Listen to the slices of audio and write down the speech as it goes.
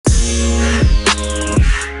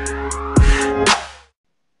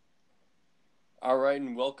right,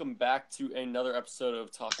 and welcome back to another episode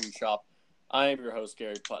of Talking Shop. I am your host,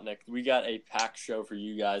 Gary Putnick. We got a packed show for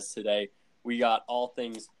you guys today. We got all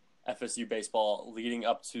things FSU baseball leading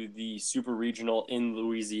up to the Super Regional in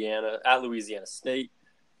Louisiana, at Louisiana State,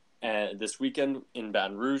 and this weekend in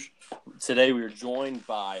Baton Rouge. Today we are joined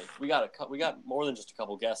by we got more than just a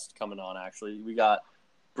couple guests coming on. Actually, we got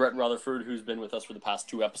Brett Rutherford, who's been with us for the past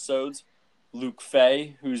 2 episodes. Luke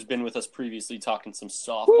Fay, who's been with us previously talking some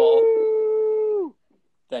softball. Woo!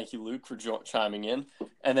 Thank you, Luke, for chiming in.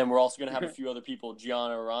 And then we're also going to have a few other people.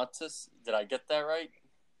 Gianna Orantes, did I get that right?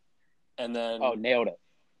 And then nailed it.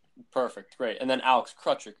 Perfect, great. And then Alex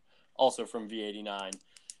Krutchik, also from V89.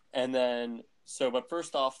 And then, but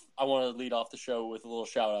first off, I want to lead off the show with a little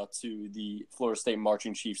shout out to the Florida State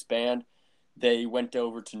Marching Chiefs Band. They went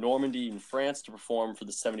over to Normandy in France to perform for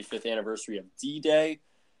the 75th anniversary of D-Day.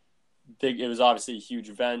 It was obviously a huge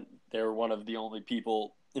event. They were one of the only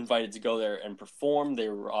people invited to go there and perform. They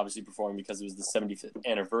were obviously performing because it was the 75th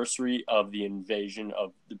anniversary of the invasion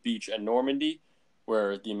of the beach at Normandy,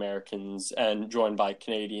 where the Americans, and joined by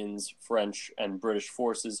Canadians, French, and British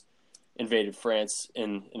forces, invaded France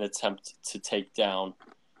in an attempt to take down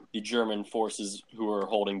the German forces who were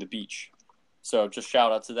holding the beach. So just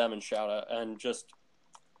shout out to them and just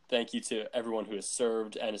thank you to everyone who has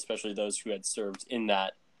served, and especially those who had served in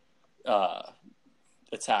that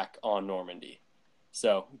attack on Normandy.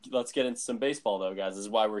 So let's get into some baseball, though, guys. This is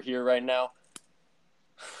why we're here right now.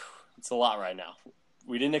 It's a lot right now.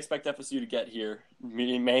 We didn't expect FSU to get here,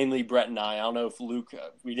 mainly Brett and I. I don't know if Luke,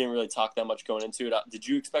 we didn't really talk that much going into it. Did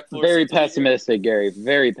you expect Florida Very State to pessimistic, Gary.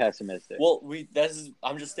 Very pessimistic. Well,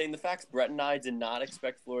 I'm just stating the facts. Brett and I did not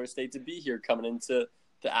expect Florida State to be here coming into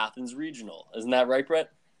the Athens Regional. Isn't that right,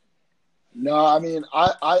 Brett? No, I mean,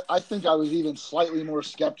 I think I was even slightly more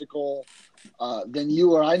skeptical than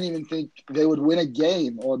you were. I didn't even think they would win a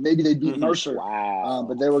game, or maybe they beat Mercer. Wow.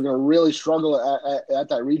 But they were going to really struggle at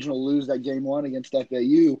that regional, lose that game 1 against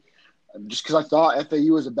FAU, just because I thought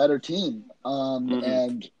FAU was a better team.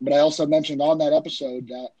 But I also mentioned on that episode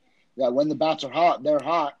that when the bats are hot, they're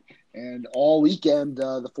hot. And all weekend,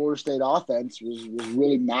 the Florida State offense was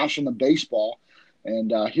really mashing the baseball.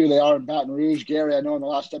 And here they are in Baton Rouge. Gary, I know in the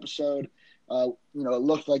last episode, it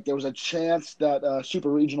looked like there was a chance that Super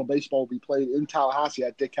Regional Baseball would be played in Tallahassee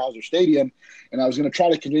at Dick Howser Stadium. And I was going to try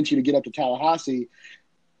to convince you to get up to Tallahassee.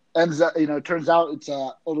 It turns out it's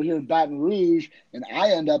over here in Baton Rouge, and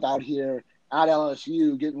I end up out here at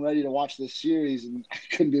LSU getting ready to watch this series, and I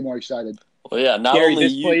couldn't be more excited. Well, yeah, Gary,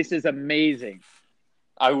 this place is amazing.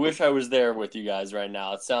 I wish I was there with you guys right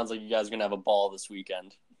now. It sounds like you guys are going to have a ball this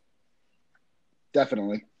weekend.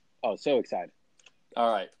 Definitely. Oh, so excited.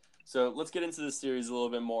 All right. So let's get into this series a little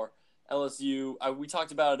bit more. LSU, we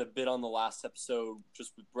talked about it a bit on the last episode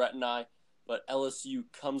just with Brett and I, but LSU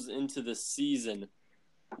comes into this season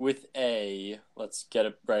with let's get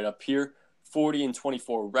it right up here,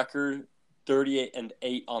 40-24 record,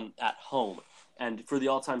 38-8 at home. And for the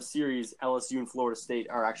all-time series, LSU and Florida State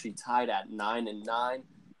are actually tied at 9-9,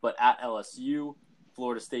 but at LSU,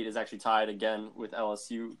 Florida State is actually tied again with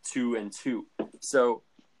LSU 2-2. So,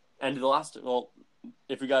 and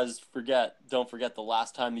if you guys don't forget the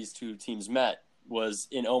last time these two teams met was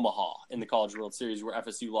in Omaha in the College World Series, where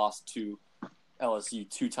FSU lost to LSU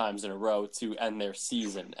 2 times in a row to end their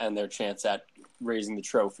season and their chance at raising the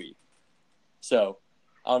trophy. So,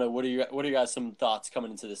 I don't know. What are you guys some thoughts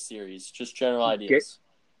coming into this series? Just general ideas.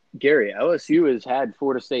 Gary, LSU has had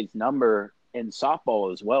Florida State's number in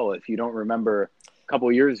softball as well. If you don't remember, a couple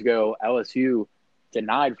of years ago, LSU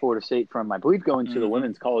denied Florida State from, I believe, going to the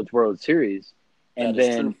Women's College World Series. And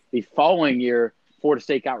then the following year, Florida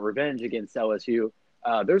State got revenge against LSU.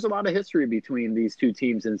 There's a lot of history between these two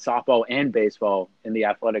teams in softball and baseball in the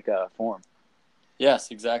athletic form.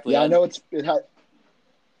 Yes, exactly. Yeah, I know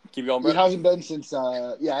Keep going, Brett. It hasn't been since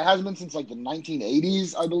like the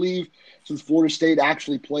 1980s, I believe, since Florida State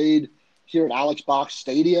actually played here at Alex Box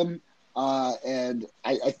Stadium. And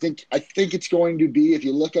I think it's going to be, if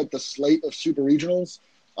you look at the slate of super regionals,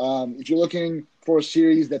 if you're looking for a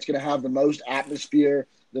series that's going to have the most atmosphere,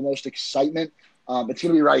 the most excitement, it's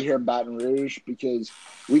going to be right here in Baton Rouge, because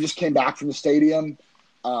we just came back from the stadium,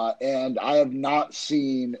 and I have not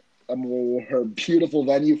seen a more beautiful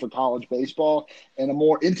venue for college baseball and a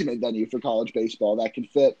more intimate venue for college baseball that can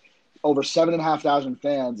fit over 7,500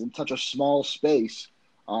 fans in such a small space.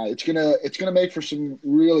 It's gonna make for some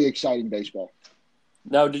really exciting baseball.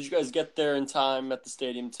 Now, did you guys get there in time at the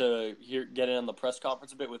stadium to get in on the press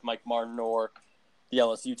conference a bit with Mike Martin or the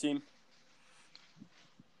LSU team?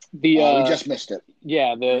 We just missed it.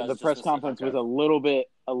 Yeah, the press conference was a little bit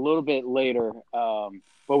later,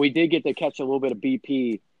 but we did get to catch a little bit of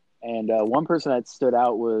BP And one person that stood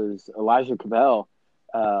out was Elijah Cabell.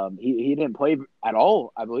 He didn't play at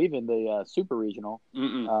all, I believe, in the Super Regional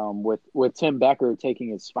with Tim Becker taking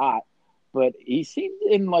his spot. But he seemed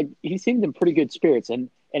in pretty good spirits. And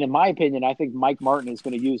in my opinion, I think Mike Martin is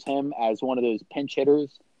going to use him as one of those pinch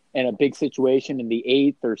hitters in a big situation in the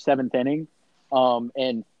 8th or 7th inning.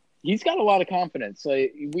 And he's got a lot of confidence.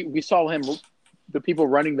 We saw him, the people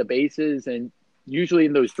running the bases, and usually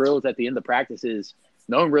in those drills at the end of practices,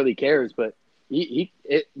 no one really cares. But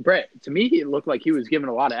Brett, to me, it looked like he was giving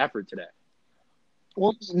a lot of effort today.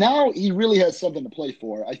 Well, now he really has something to play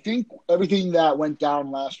for. I think everything that went down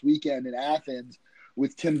last weekend in Athens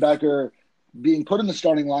with Tim Becker being put in the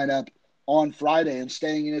starting lineup on Friday and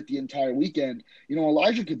staying in it the entire weekend,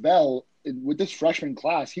 Elijah Cabell, with this freshman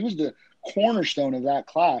class, he was the cornerstone of that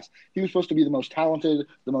class. He was supposed to be the most talented,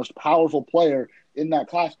 the most powerful player in that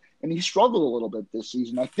class, and he struggled a little bit this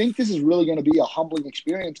season. I think this is really going to be a humbling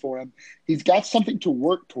experience for him. He's got something to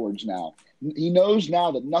work towards now. He knows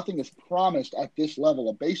now that nothing is promised at this level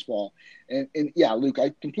of baseball. And yeah, Luke,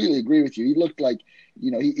 I completely agree with you. He looked like,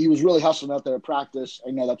 he was really hustling out there at practice.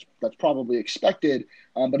 I know that's probably expected.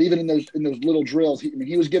 But even in those little drills,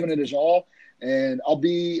 he was giving it his all. And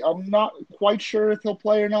I'm not quite sure if he'll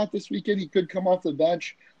play or not this weekend. He could come off the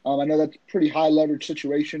bench. I know that's a pretty high leverage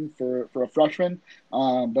situation for a freshman,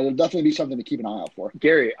 but it'll definitely be something to keep an eye out for.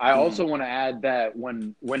 Gary, I also want to add that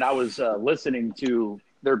when I was listening to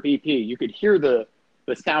their BP, you could hear the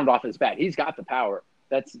sound off his bat. He's got the power.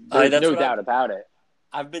 There's no doubt about it.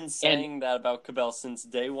 I've been saying that about Cabell since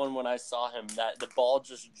day one when I saw him, that the ball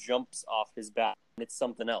just jumps off his bat. It's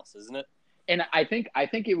something else, isn't it? And I think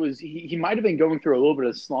it was he might have been going through a little bit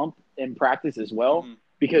of slump in practice as well,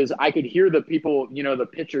 because I could hear the people, the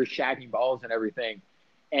pitchers shagging balls and everything.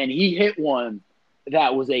 And he hit one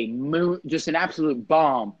that was just an absolute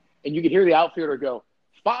bomb. And you could hear the outfielder go,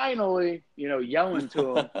 "Finally," yelling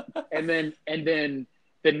to him. and then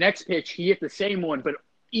the next pitch, he hit the same one, but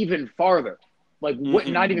even farther.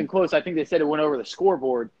 Not even close. I think they said it went over the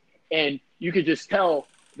scoreboard. And you could just tell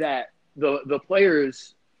that the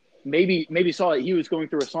players maybe saw that he was going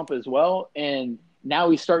through a slump as well. And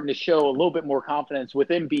now he's starting to show a little bit more confidence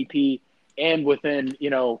within BP and within,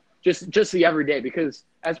 just the everyday. Because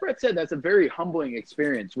as Brett said, that's a very humbling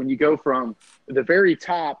experience when you go from the very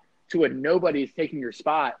top to a nobody's taking your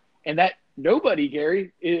spot. And that nobody,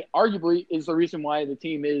 Gary, arguably is the reason why the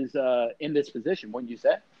team is in this position, wouldn't you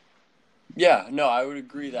say? Yeah, no, I would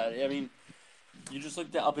agree that. I mean, you just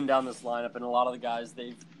looked up and down this lineup, and a lot of the guys,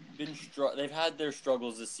 they've had their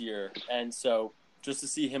struggles this year. And so just to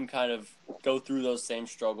see him kind of go through those same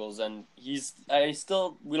struggles, and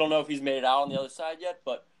we don't know if he's made it out on the other side yet,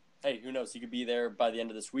 but hey, who knows? He could be there by the end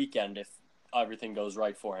of this weekend if everything goes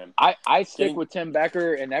right for him. I stick with Tim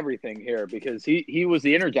Becker and everything here because he was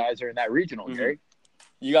the energizer in that regional, Gary.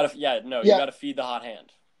 You got to feed the hot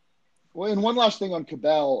hand. Well, and one last thing on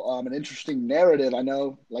Cabell, an interesting narrative. I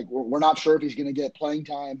know, we're not sure if he's going to get playing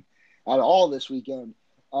time at all this weekend,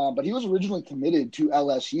 but he was originally committed to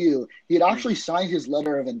LSU. He had actually signed his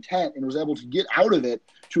letter of intent and was able to get out of it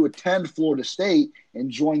to attend Florida State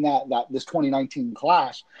and join this 2019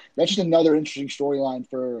 class. That's just another interesting storyline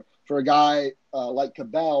for a guy like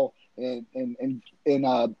Cabell. And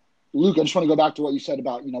Luke, I just want to go back to what you said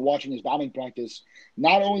about watching his batting practice.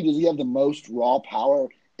 Not only does he have the most raw power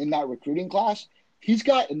in that recruiting class, he's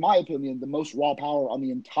got, in my opinion, the most raw power on the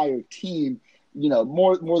entire team,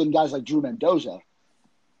 more than guys like Drew Mendoza.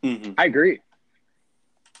 I agree.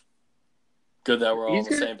 Good that we're all on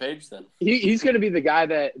the same page then. He's going to be the guy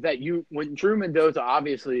that when Drew Mendoza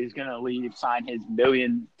obviously is going to sign his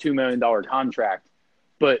 $2 million contract,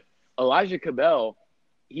 but Elijah Cabell,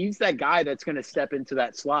 he's that guy that's going to step into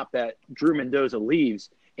that slot that Drew Mendoza leaves.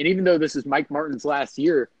 And even though this is Mike Martin's last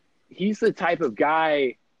year, he's the type of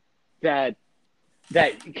guy that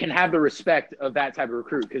can have the respect of that type of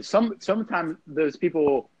recruit. Because sometimes those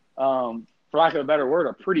people, for lack of a better word,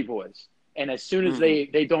 are pretty boys. And as soon as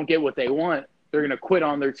they don't get what they want, they're going to quit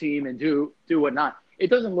on their team and do whatnot. It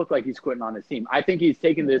doesn't look like he's quitting on his team. I think he's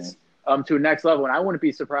taking this to a next level. And I wouldn't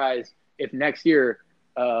be surprised if next year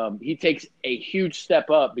he takes a huge step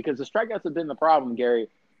up, because the strikeouts have been the problem, Gary.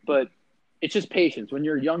 But it's just patience. When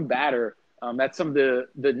you're a young batter, that's some of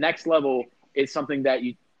the next level is something that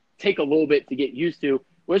you take a little bit to get used to.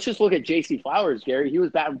 Let's just look at J.C. Flowers, Gary. He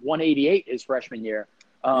was batting 188 his freshman year.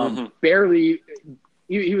 Barely –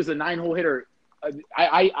 he was a 9-hole hitter.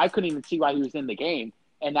 I couldn't even see why he was in the game.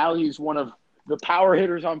 And now he's one of the power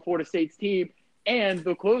hitters on Florida State's team and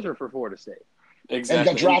the closer for Florida State. Exactly. And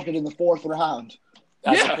got drafted in the 4th round.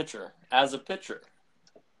 As a pitcher.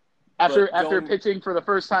 After pitching for the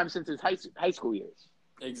first time since his high school years.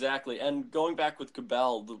 Exactly. And going back with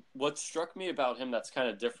Cabell, what struck me about him that's kind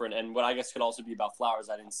of different, and what I guess could also be about Flowers,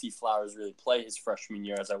 I didn't see Flowers really play his freshman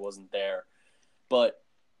year as I wasn't there. But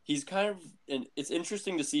he's kind of – it's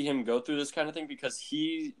interesting to see him go through this kind of thing because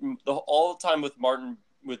all the time with Martin,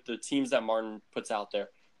 with the teams that Martin puts out there,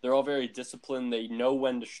 they're all very disciplined. They know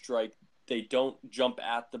when to strike. They don't jump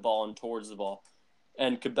at the ball and towards the ball.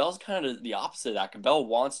 And Cabell's kind of the opposite of that. Cabell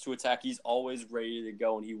wants to attack. He's always ready to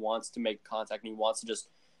go, and he wants to make contact, and he wants to just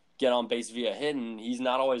get on base via hit, and he's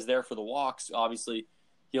not always there for the walks. Obviously,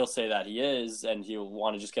 he'll say that he is, and he'll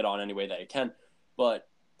want to just get on any way that he can. But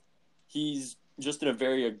he's just a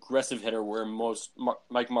very aggressive hitter where most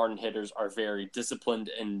Mike Martin hitters are very disciplined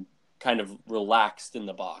and kind of relaxed in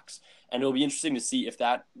the box. And it'll be interesting to see if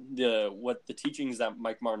what the teachings that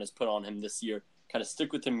Mike Martin has put on him this year kind of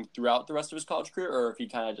stick with him throughout the rest of his college career, or if he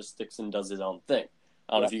kind of just sticks and does his own thing.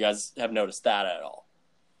 I don't know if you guys have noticed that at all.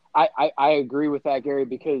 I agree with that, Gary,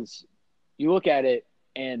 because you look at it,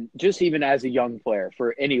 and just even as a young player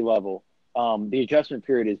for any level, the adjustment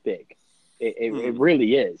period is big. It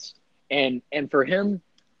really is. And for him,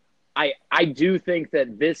 I do think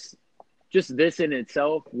that this in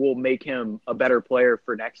itself will make him a better player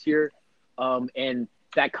for next year. And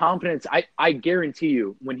that confidence, I guarantee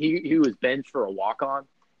you, when he was benched for a walk-on,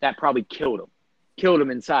 that probably killed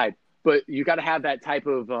him inside. But you got to have that type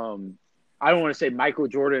of, I don't want to say Michael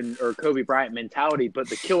Jordan or Kobe Bryant mentality, but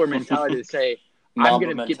the killer mentality to say, I'm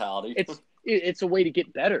going to get. It's a way to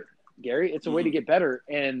get better, Gary. It's a way to get better,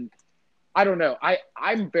 and I don't know.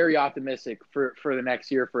 I'm very optimistic for the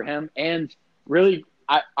next year for him, and really,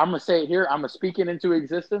 I'm going to say it here. I'm going to speak it into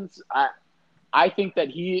existence. I think that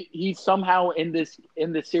he somehow in this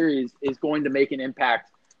series is going to make an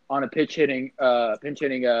impact on a pinch hitting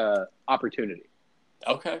opportunity.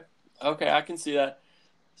 Okay, I can see that.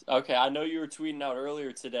 Okay, I know you were tweeting out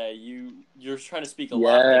earlier today. You're trying to speak a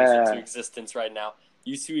lot of things into existence right now.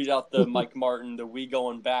 You tweeted out the Mike Martin, the "We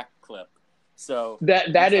Going Back" clip. So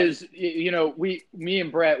that is, me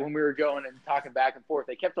and Brett, when we were going and talking back and forth,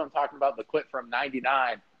 they kept on talking about the clip from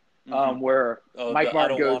 '99, where Mike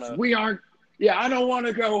Martin goes, "We aren't." Yeah, I don't want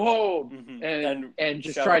to go home, and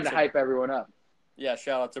just trying to hype everyone up. Yeah,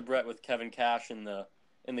 shout out to Brett with Kevin Cash in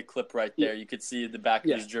the clip right there. You could see the back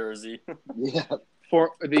of his jersey. Yeah,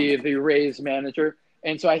 for the Rays manager,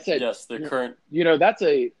 and so I said, yes, the current.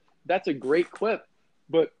 That's a great clip,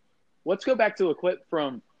 but let's go back to a clip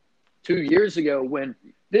from 2 years ago when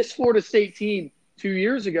this Florida State team 2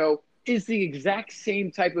 years ago is the exact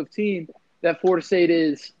same type of team that Florida State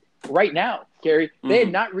is right now. Gary, they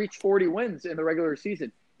had not reached 40 wins in the regular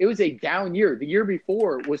season. It was a down year. The year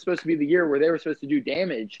before was supposed to be the year where they were supposed to do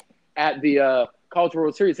damage at the College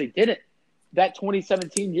World Series. They didn't. That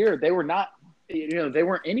 2017 year, they were not, they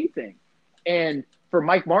weren't anything. And for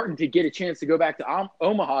Mike Martin to get a chance to go back to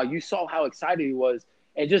Omaha, you saw how excited he was,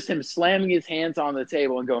 and just him slamming his hands on the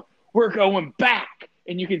table and going, "We're going back."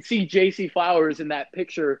 And you can see J.C. Flowers in that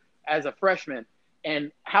picture as a freshman,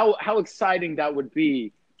 and how exciting that would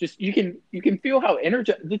be. Just you can feel how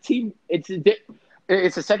energized the team. It's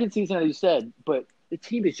the second season, as you said, but the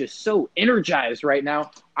team is just so energized right now.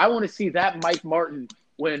 I want to see that Mike Martin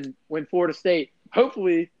when Florida State,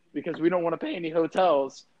 hopefully, because we don't want to pay any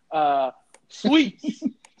hotels, sweeps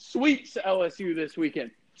LSU this weekend.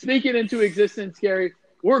 Speak it into existence, Gary.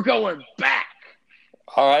 We're going back.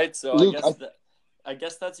 All right, so Luke, I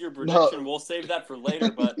guess that's your prediction. No. We'll save that for later,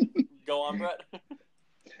 but go on, Brett.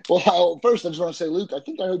 Well, first I just want to say, Luke, I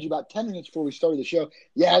think I heard you about 10 minutes before we started the show.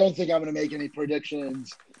 Yeah, I don't think I'm going to make any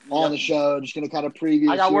predictions on the show. I'm just going to kind of preview.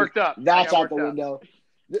 I got worked up. That's out the window.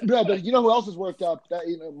 No, but you know who else is worked up?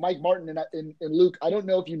 Mike Martin and Luke. I don't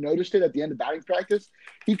know if you noticed it at the end of batting practice.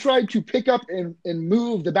 He tried to pick up and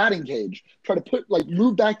move the batting cage. Try to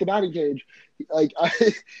move back the batting cage.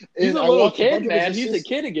 He's a little kid, man. He's a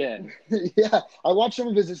kid again. Yeah, I watched some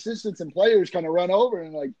of his assistants and players kind of run over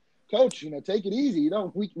and "Coach, take it easy.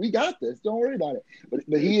 We got this. Don't worry about it."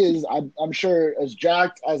 But he is, I'm sure, as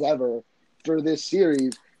jacked as ever for this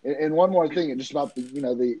series. And one more thing, just about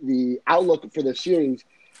the outlook for the series.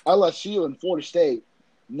 LSU and Florida State,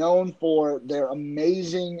 known for their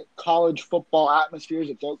amazing college football atmospheres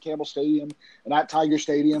at Doak Campbell Stadium and at Tiger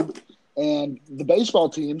Stadium, and the baseball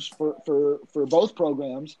teams for both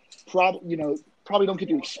programs probably don't get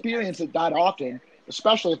to experience it that often,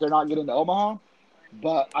 especially if they're not getting to Omaha.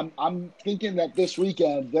 But I'm thinking that this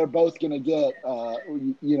weekend they're both going to get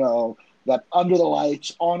that under the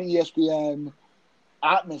lights on ESPN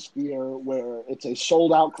atmosphere where it's a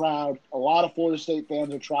sold-out crowd. A lot of Florida State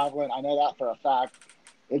fans are traveling. I know that for a fact.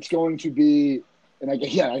 It's going to be, and I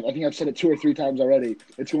think I've said it 2 or 3 times already,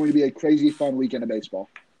 it's going to be a crazy fun weekend of baseball.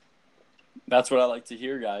 That's what I like to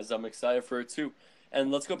hear, guys. I'm excited for it too.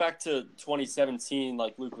 And let's go back to 2017,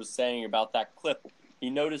 like Luke was saying about that clip. He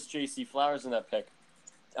noticed J.C. Flowers in that pick.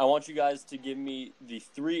 I want you guys to give me the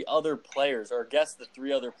three other players, or guess the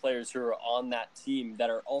three other players who are on that team that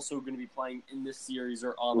are also going to be playing in this series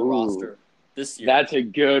or on the roster this year. That's a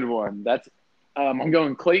good one. I'm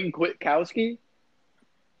going Clayton Kwiatkowski.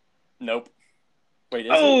 Nope. Wait,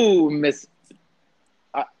 is it?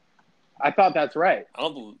 I thought that's right. I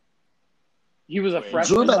don't believe. He was a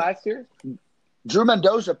freshman last year. Drew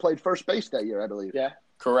Mendoza played first base that year, I believe. Yeah.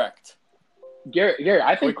 Correct. Gary,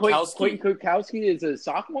 I think Clayton Kwiatkowski is a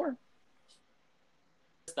sophomore.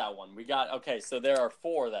 That one. We got, okay, so there are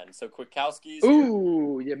four then. So Kwiatkowski's.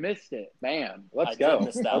 Ooh, you missed it. Man, let's go. I did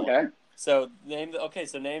miss that okay. one. So name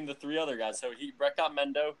the three other guys. So Brett got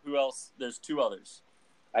Mendo. Who else? There's two others.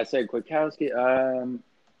 I said Kwiatkowski.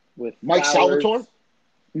 With Mike Flowers. Salvatore?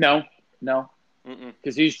 No,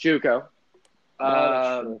 because he's JUCO.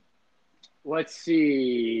 Let's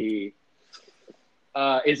see.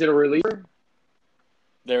 Is it a reliever?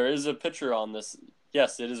 There is a pitcher on this.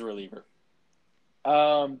 Yes, it is a reliever.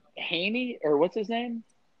 Haney, or what's his name?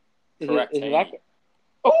 Correct. Is it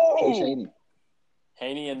Chase Haney.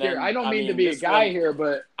 Haney, and then I don't mean to be a guy here,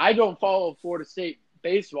 but I don't follow Florida State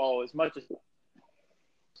baseball as much as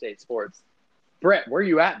State sports. Brett, where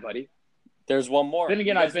you at, buddy? There's one more. Then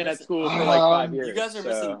again, I've been at school for like 5 years.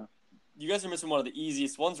 You guys are missing one of the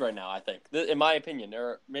easiest ones right now, I think, in my opinion.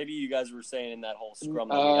 Or maybe you guys were saying in that whole scrum.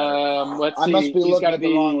 Let's see. I must be looking at the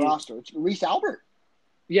be... wrong roster. It's Reese Albert.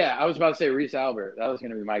 Yeah, I was about to say Reese Albert. That was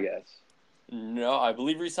going to be my guess. No, I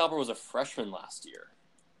believe Reese Albert was a freshman last year.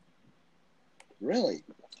 Really?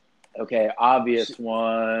 Okay, obvious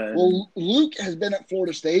one. Well, Luke has been at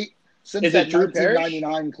Florida State since that Drew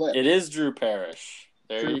 1999 clip. It is Drew Parrish.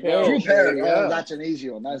 There you go. Drew Parrish. Oh, that's an easy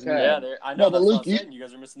one. That's I know. but Luke, you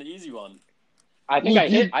guys are missing the easy one. I think I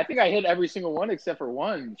hit every single one except for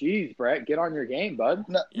one. Jeez, Brett, get on your game, bud.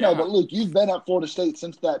 No, but Luke, you've been at Florida State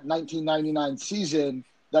since that 1999 season.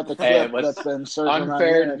 That the clip that's been circling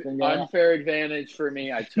unfair advantage for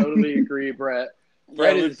me. I totally agree, Brett.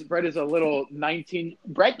 Brett is a little 19.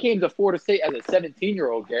 Brett came to Florida State as a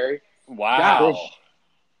 17-year-old, Gary. Wow. Gosh.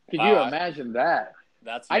 Could you imagine that?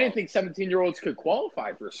 I didn't think 17-year-olds could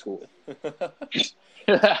qualify for school.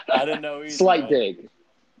 I didn't know either. Slight dig.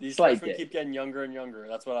 These freshmen keep getting younger and younger.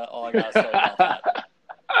 That's all I got to say about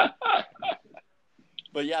that.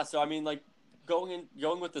 But yeah, so I mean, like, going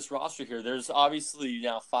with this roster here, there's obviously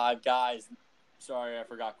now five guys. Sorry, I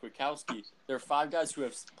forgot Kwiatkowski. There are five guys who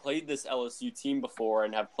have played this LSU team before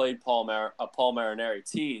and have played Paul Marinari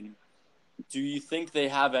team. Do you think they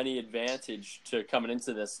have any advantage to coming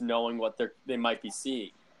into this, knowing what they might be seeing?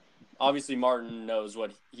 Obviously, Martin knows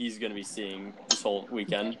what he's going to be seeing this whole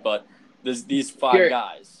weekend, but these five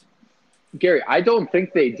guys. Gary, I don't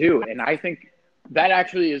think they do, and I think that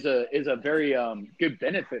actually is a very good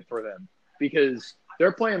benefit for them because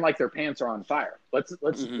they're playing like their pants are on fire. Let's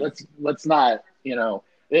not,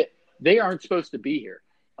 they aren't supposed to be here.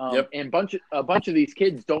 And a bunch of these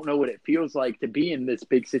kids don't know what it feels like to be in this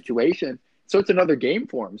big situation. So it's another game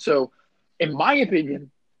for them. So in my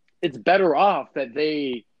opinion, it's better off that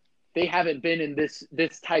they haven't been in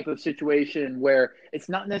this type of situation where it's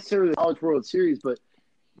not necessarily the College World Series, but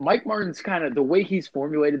Mike Martin's kind of the way he's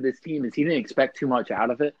formulated this team is he didn't expect too much out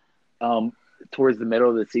of it towards the middle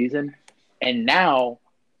of the season. And now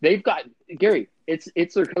they've got Gary,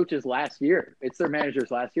 it's their coach's last year. It's their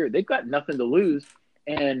manager's last year. They've got nothing to lose.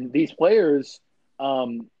 And these players are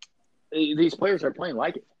playing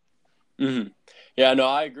like it. Mm-hmm. Yeah, no,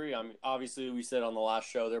 I agree. I mean, obviously, we said on the last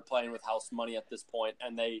show they're playing with house money at this point,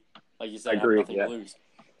 and they, like you said, have nothing to lose.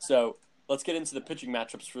 So let's get into the pitching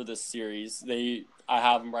matchups for this series. I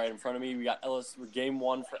have them right in front of me. We got game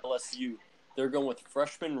one for LSU. They're going with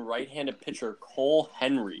freshman right-handed pitcher Cole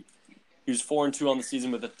Henry, who's 4-2 on the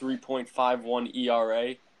season with a 3.51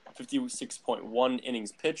 ERA, 56.1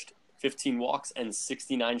 innings pitched, 15 walks, and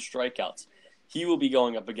 69 strikeouts. He will be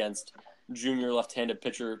going up against junior left-handed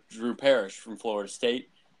pitcher Drew Parrish from Florida State,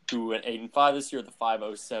 who went 8-5 this year with a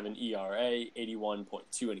 5.07 ERA,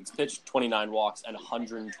 81.2 innings pitched, 29 walks, and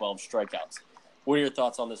 112 strikeouts. What are your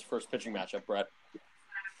thoughts on this first pitching matchup, Brett?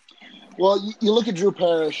 Well, you look at Drew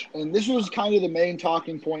Parrish, and this was kind of the main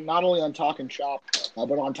talking point, not only on Talking Shop,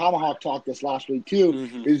 but on Tomahawk Talk this last week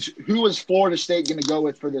too, is who was Florida State going to go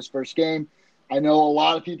with for this first game? I know a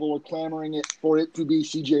lot of people were clamoring for it to be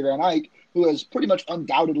C.J. Van Eyck, who has pretty much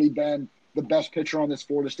undoubtedly been the best pitcher on this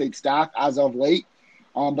Florida State staff as of late.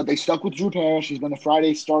 But they stuck with Drew Parrish. He's been a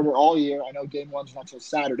Friday starter all year. I know game one's not until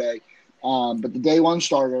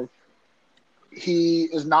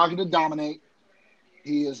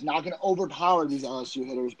He is not going to overpower these LSU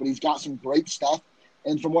hitters, but he's got some great stuff.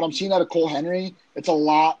 And from what I'm seeing out of Cole Henry, it's a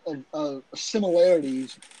lot of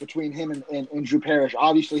similarities between him and Drew Parrish.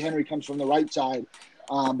 Obviously, Henry comes from the right side,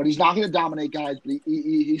 but he's not going to dominate guys, but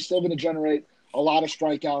he's still going to generate a lot of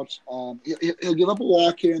strikeouts. He'll give up a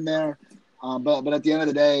walk here and there, but at the end of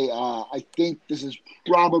the day, I think this is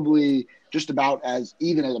probably just about as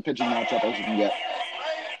even as a pitching matchup as you can get.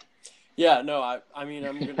 Yeah, no, I mean,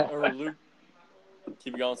 I'm going to – or Luke –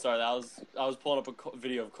 keep going. Sorry, I was pulling up a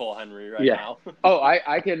video of Cole Henry now. Oh,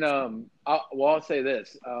 I can. I'll say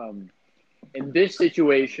this. In this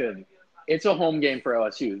situation, it's a home game for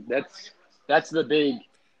LSU. That's the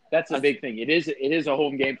big thing. It is a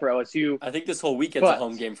home game for LSU. I think this whole weekend's a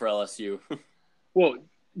home game for LSU. Well,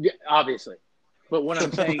 yeah, obviously, but what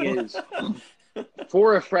I'm saying is,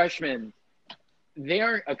 for a freshman, they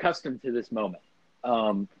aren't accustomed to this moment.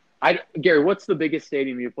 Gary, what's the biggest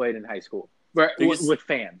stadium you played in high school? With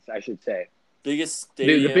fans, I should say. Biggest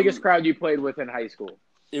stadium. The biggest crowd you played with in high school.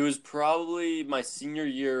 It was probably my senior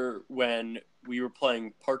year when we were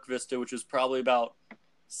playing Park Vista, which was probably about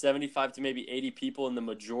 75 to maybe 80 people, and the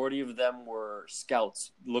majority of them were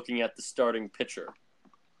scouts looking at the starting pitcher.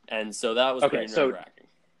 And so that was pretty nerve-wracking.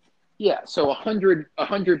 Yeah, so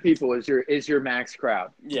 100 people is your max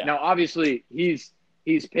crowd. Yeah. Now, obviously, he's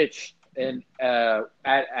pitched at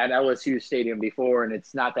LSU Stadium before, and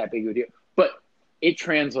it's not that big of a deal. But it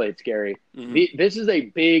translates, Gary. Mm-hmm. This is a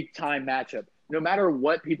big-time matchup. No matter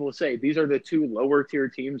what people say, these are the two lower-tier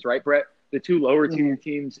teams, right, Brett? The two lower-tier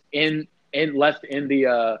teams left in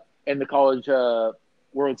the college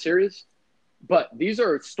World Series. But these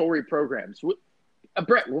are story programs.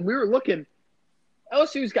 Brett, when we were looking,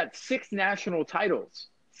 LSU's got 6 national titles.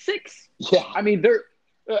 6. Yeah. I mean,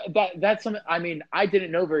 that's something. I mean, I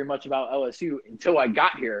didn't know very much about LSU until I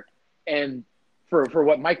got here, and for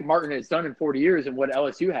what Mike Martin has done in 40 years and what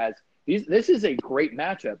LSU has, this is a great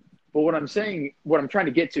matchup. But what I'm trying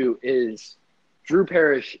to get to is Drew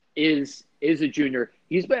Parrish is a junior.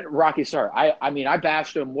 He's been a rocky start. I mean, I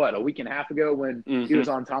bashed him a week and a half ago when he was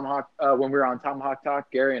on Tomahawk when we were on Tomahawk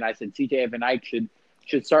Talk, Gary, and I said CJ Van Eyck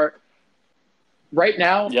should start. Right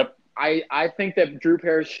now, yep. I think that Drew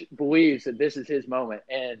Parrish believes that this is his moment,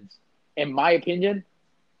 and in my opinion,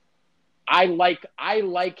 I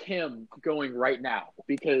like him going right now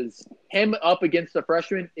because him up against the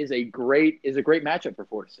freshman is a great matchup for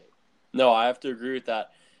Florida State. No, I have to agree with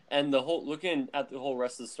that. And looking at the whole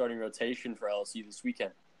rest of the starting rotation for LSU this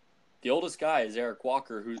weekend, the oldest guy is Eric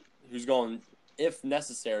Walker, who's going, if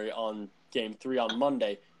necessary, on Game 3 on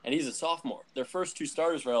Monday, and he's a sophomore. Their first 2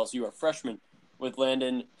 starters for LSU are freshmen with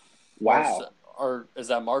Landon. Wow. Or is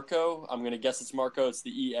that Marco? I'm going to guess it's Marco. It's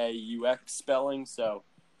the E-A-U-X spelling. So,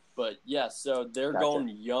 but yeah, so they're going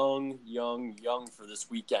young for this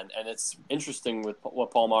weekend, and it's interesting with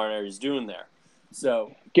what Paul Marineri is doing there.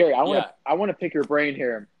 So, Gary, I want to pick your brain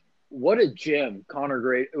here. What a gem Connor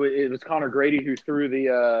Grady! It was Connor Grady who threw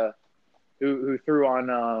who threw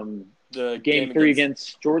on the game 3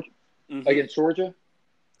 against Georgia. Mm-hmm. Against Georgia.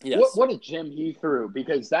 Yes. What a gem he threw,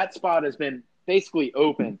 because that spot has been basically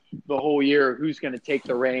open the whole year. Who's going to take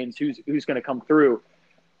the reins? Who's going to come through?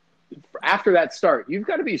 After that start, you've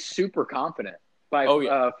got to be super confident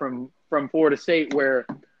from Florida State.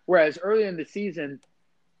 Whereas early in the season,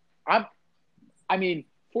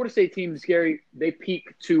 Florida State teams, Gary, they peak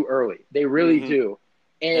too early. They really do.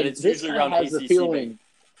 And it's this usually kind of has the feeling.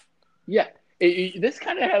 Yeah, this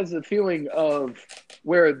kind of has the feeling of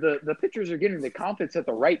where the pitchers are getting the confidence at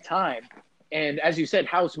the right time. And as you said,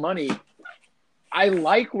 house money. I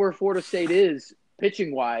like where Florida State is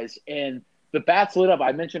pitching wise, and the bats lit up.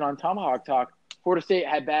 I mentioned on Tomahawk Talk, Florida State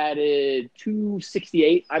had batted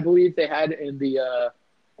 268. I believe they had in the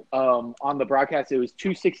on the broadcast. It was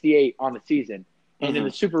 268 on the season. And in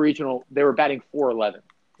the Super Regional, they were batting 411.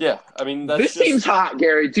 Yeah, I mean, this seems hot,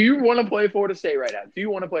 Gary. Do you want to play Florida State right now? Do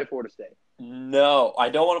you want to play Florida State? No, I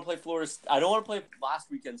don't want to play Florida. I don't want to play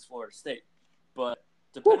last weekend's Florida State. But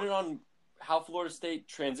depending on how Florida State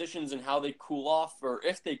transitions and how they cool off, or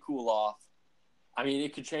if they cool off, I mean,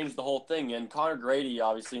 it could change the whole thing. And Connor Grady,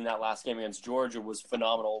 obviously, in that last game against Georgia was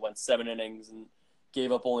phenomenal. Went 7 innings and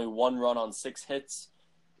gave up only 1 run on 6 hits.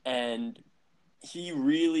 And he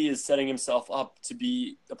really is setting himself up to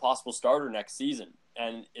be a possible starter next season,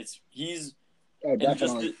 and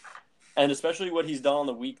and especially what he's done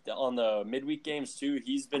on the midweek games too.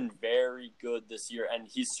 He's been very good this year, and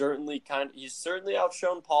he's certainly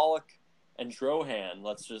outshone Pollock and Drohan.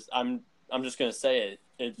 I'm just gonna say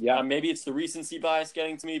it. Maybe it's the recency bias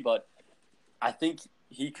getting to me, but I think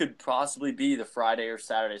he could possibly be the Friday or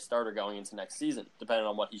Saturday starter going into next season, depending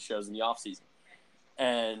on what he shows in the offseason.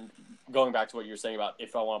 And going back to what you were saying about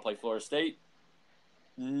if I want to play Florida State,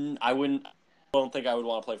 I don't think I would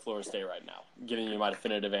want to play Florida State right now, giving you my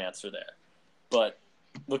definitive answer there. But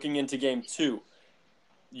looking into game 2,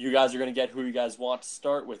 you guys are going to get who you guys want to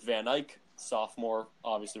start with. Van Eyck, sophomore,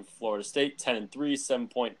 obviously for Florida State, 10-3,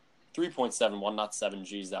 3.71, not 7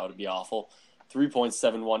 Gs, that would be awful.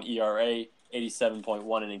 3.71 ERA,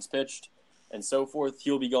 87.1 innings pitched, and so forth.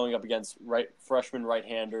 He'll be going up against freshman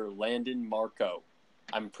right-hander Landon Marco.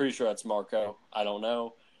 I'm pretty sure that's Marco. I don't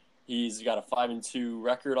know. He's got a 5-2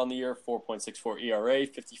 record on the year, 4.64 ERA,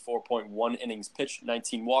 54.1 innings pitched,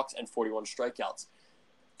 19 walks, and 41 strikeouts.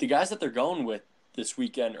 The guys that they're going with this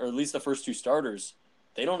weekend, or at least the first 2 starters,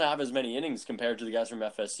 they don't have as many innings compared to the guys from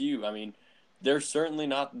FSU. I mean, they're certainly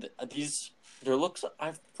not these.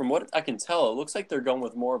 From what I can tell, it looks like they're going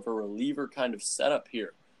with more of a reliever kind of setup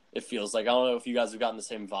here. It feels like. I don't know if you guys have gotten the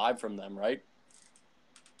same vibe from them, right?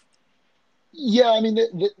 Yeah, I mean,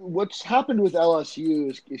 what's happened with LSU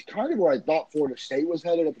is kind of where I thought Florida State was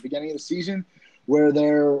headed at the beginning of the season, where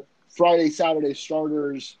their Friday, Saturday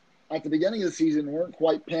starters at the beginning of the season weren't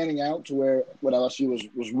quite panning out to where what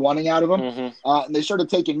LSU was wanting out of them. Mm-hmm. And they started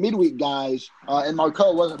taking midweek guys, and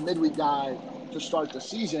Marco was a midweek guy to start the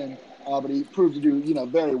season, but he proved to do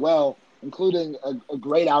very well, including a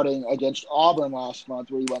great outing against Auburn last month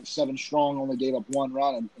where he went 7 strong, only gave up 1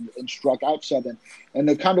 run and struck out 7. And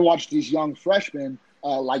they kind of watched these young freshmen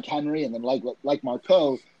like Henry and then like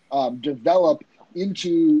Marco develop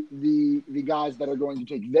into the guys that are going to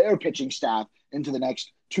take their pitching staff into the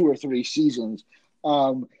next 2 or 3 seasons.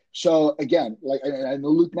 So again, and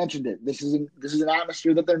Luke mentioned it, this is an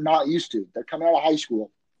atmosphere that they're not used to. They're coming out of high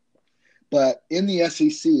school, but in the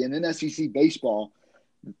SEC and in SEC baseball,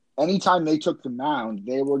 anytime they took the mound,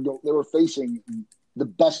 they were facing the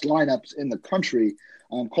best lineups in the country.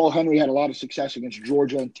 Cole Henry had a lot of success against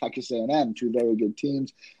Georgia and Texas A&M, 2 very good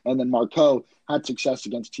teams, and then Marco had success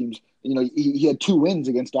against teams. He had 2 wins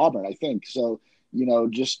against Auburn, I think. So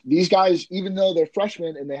just these guys, even though they're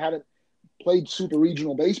freshmen and they hadn't played super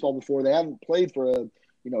regional baseball before, they haven't played for a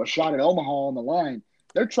shot at Omaha on the line.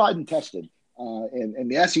 They're tried and tested,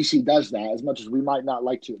 and the SEC does that as much as we might not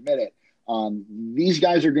like to admit it. These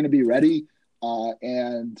guys are going to be ready,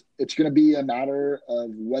 and it's going to be a matter of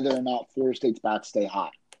whether or not Florida State's bats stay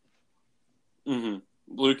hot. Mm-hmm.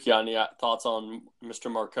 Luke, you got any thoughts on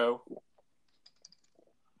Mr. Marco?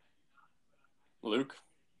 Luke,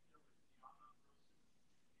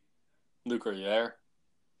 are you there?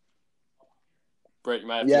 Brett, you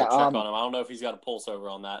might have to check on him. I don't know if he's got a pulse over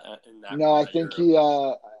on that. No, I think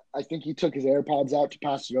he took his AirPods out to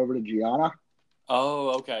pass it over to Gianna.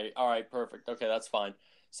 Oh, okay. All right, perfect. Okay, that's fine.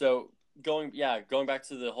 So going back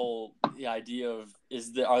to the idea of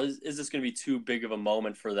is this going to be too big of a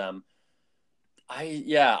moment for them? I'm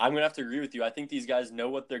going to have to agree with you. I think these guys know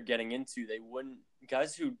what they're getting into.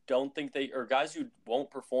 Guys who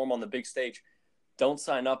won't perform on the big stage don't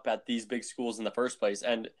sign up at these big schools in the first place.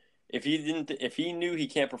 And if he knew he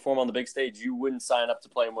can't perform on the big stage, you wouldn't sign up to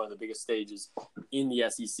play in one of the biggest stages in the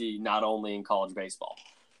SEC, not only in college baseball.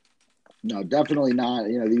 No, definitely not.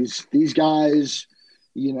 These guys,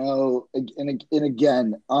 and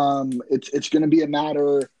again, it's going to be a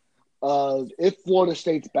matter of if Florida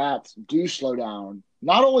State's bats do slow down.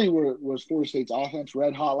 Not only was Florida State's offense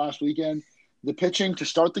red hot last weekend, the pitching to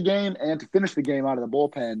start the game and to finish the game out of the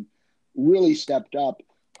bullpen really stepped up.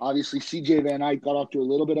 Obviously, C.J. Van Eyck got off to a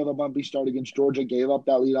little bit of a bumpy start against Georgia, gave up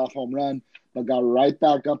that leadoff home run, but got right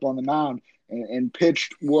back up on the mound and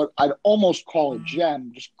pitched what I'd almost call a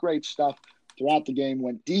gem. Just great stuff throughout the game,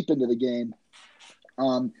 went deep into the game.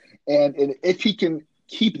 And if he can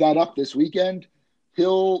keep that up this weekend,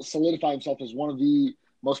 he'll solidify himself as one of the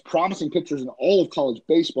most promising pitchers in all of college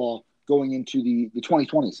baseball going into the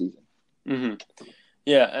 2020 season. Mm-hmm.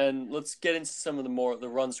 Yeah, and let's get into some of the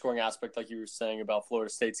run scoring aspect, like you were saying about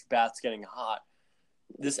Florida State's bats getting hot.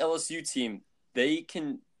 This LSU team, they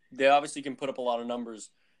obviously can put up a lot of numbers.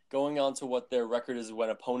 Going on to what their record is when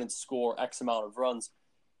opponents score X amount of runs,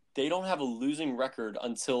 they don't have a losing record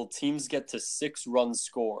until teams get to 6 runs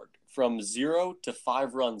scored. From 0 to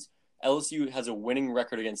 5 runs, LSU has a winning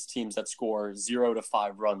record against teams that score 0 to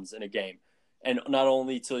 5 runs in a game. And not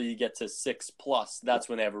only till you get to 6+, that's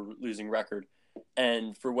when they have a losing record.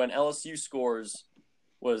 And for when LSU scores,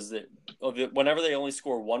 whenever they only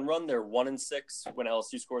score 1 run, they're 1-6 when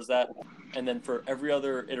LSU scores that. And then for every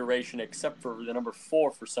other iteration except for the number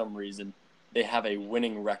 4, for some reason, they have a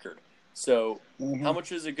winning record. So how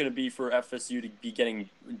much is it going to be for FSU to be getting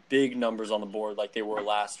big numbers on the board like they were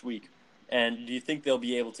last week? And do you think they'll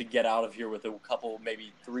be able to get out of here with a couple,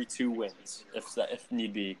 maybe 3-2 wins if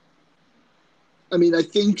need be? I mean, I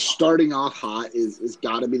think starting off hot is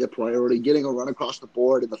got to be the priority. Getting a run across the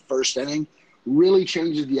board in the first inning really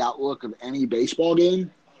changes the outlook of any baseball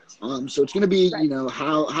game. So it's going to be,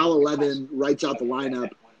 how 11 writes out the lineup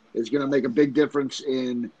is going to make a big difference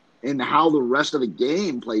in how the rest of the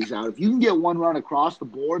game plays out. If you can get one run across the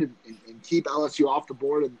board and keep LSU off the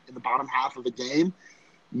board in the bottom half of the game,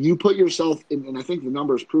 you put yourself in, and I think the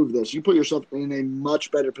numbers prove this, you put yourself in a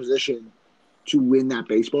much better position to win that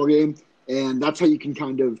baseball game. And that's how you can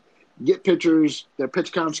kind of get pitchers, their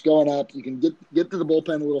pitch counts going up. You can get to the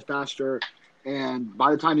bullpen a little faster. And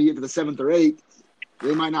by the time you get to the 7th or 8th,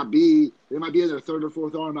 they might be in their 3rd or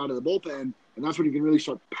 4th arm out of the bullpen. And that's when you can really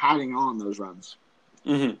start padding on those runs.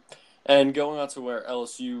 Mm-hmm. And going on to where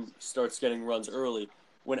LSU starts getting runs early,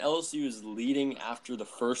 when LSU is leading after the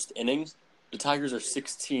first innings, the Tigers are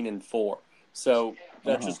 16-4. So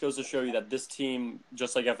that just goes to show you that this team,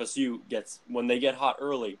 just like FSU, when they get hot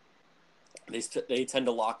early, they tend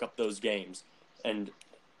to lock up those games. And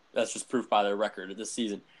that's just proof by their record this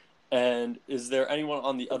season. And is there anyone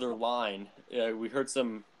on the other line? We heard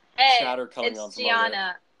some chatter coming on. It's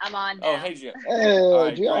Gianna. I'm on now. Oh, hey, Gianna. Hey,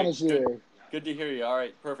 right, Gianna's here. Good to hear you. All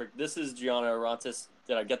right, perfect. This is Gianna Arantes.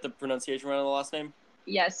 Did I get the pronunciation right on the last name?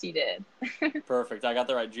 Yes, you did. Perfect. I got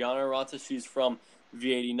that right. Gianna Arantes, she's from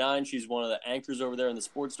V89. She's one of the anchors over there in the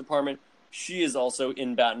sports department. She is also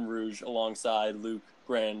in Baton Rouge alongside Luke,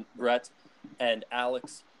 Brett, and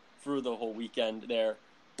Alex for the whole weekend there.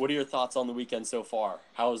 What are your thoughts on the weekend so far?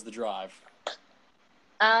 How was the drive?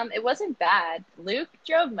 It wasn't bad. Luke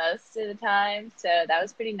drove most of the time, so that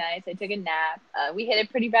was pretty nice. I took a nap. We hit a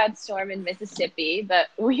pretty bad storm in Mississippi, but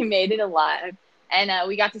we made it alive. And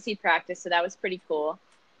we got to see practice, so that was pretty cool.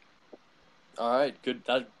 All right, good.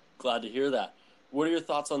 Glad to hear that. What are your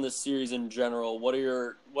thoughts on this series in general? What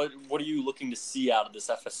are you looking to see out of this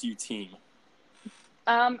FSU team?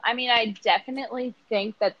 I mean, I definitely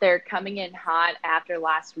think that they're coming in hot after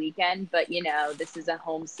last weekend, but, this is a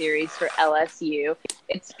home series for LSU.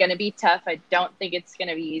 It's going to be tough. I don't think it's going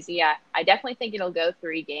to be easy. I definitely think it'll go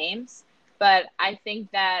 3 games, but I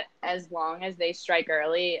think that as long as they strike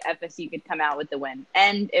early, FSU could come out with the win,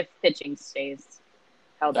 and if pitching stays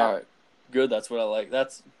held up. All right, good. That's what I like.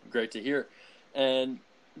 That's great to hear. And,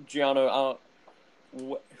 Gianno,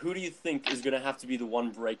 who do you think is going to have to be the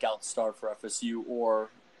one breakout star for FSU or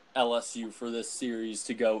LSU for this series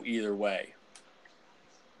to go either way?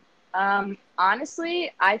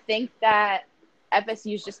 Honestly, I think that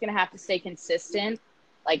FSU is just going to have to stay consistent.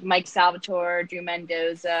 Like Mike Salvatore, Drew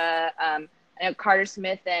Mendoza, I know Carter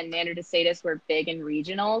Smith and Nander DeSatis were big in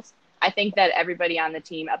regionals. I think that everybody on the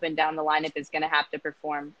team up and down the lineup is going to have to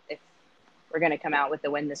perform if we're going to come out with the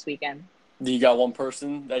win this weekend. Do you got one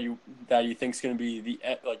person that you think is going to be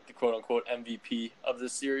the quote unquote MVP of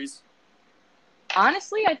this series?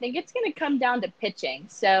 Honestly, I think it's going to come down to pitching.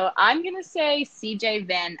 So I'm going to say CJ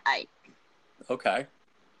Van Eyck. Okay.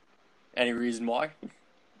 Any reason why?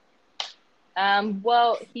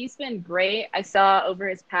 Well, he's been great. I saw over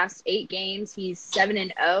his past 8 games, he's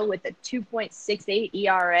 7-0 with a 2.68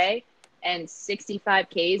 ERA and 65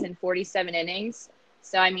 Ks in 47 innings.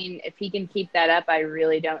 So, I mean, if he can keep that up, I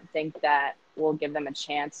really don't think that we'll give them a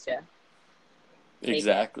chance to.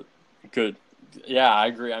 Exactly. Good. Yeah, I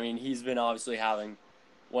agree. I mean, he's been obviously having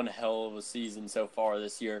one hell of a season so far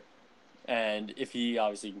this year. And if he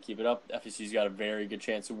obviously can keep it up, FSU's got a very good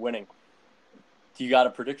chance of winning. Do you got a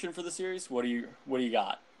prediction for the series? What do you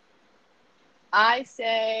got? I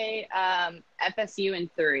say FSU in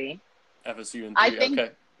 3. FSU in 3, I think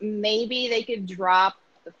okay. Maybe they could drop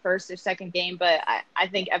the first or second game, but I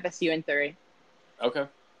think FSU in 3. Okay.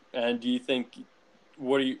 And do you think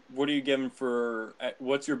what are you giving for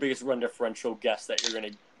what's your biggest run differential guess that you're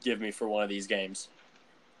going to give me for one of these games?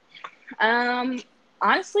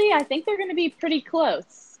 Honestly, I think they're going to be pretty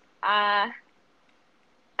close.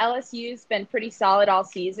 LSU's been pretty solid all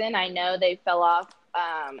season. I know they fell off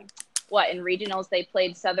in regionals they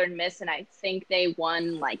played Southern Miss, and I think they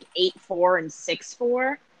won like 8-4 and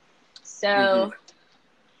 6-4. So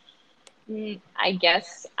I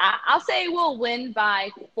guess I'll say we'll win by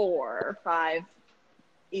 4 or 5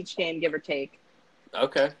 each game, give or take.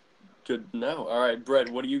 Okay. Good to know. All right, Brett,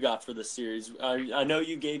 what do you got for this series? I know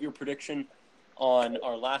you gave your prediction on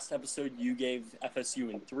our last episode. You gave FSU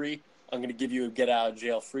in 3. I'm going to give you a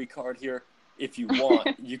get-out-of-jail-free card here. If you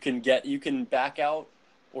want, you can back out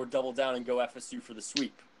or double down and go FSU for the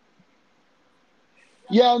sweep.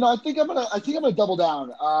 Yeah, no, I think I'm gonna double down.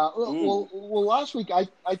 Well, last week I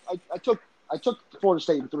took Florida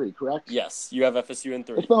State in 3, correct? Yes, you have FSU in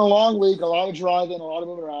 3. It's been a long week, a lot of driving, a lot of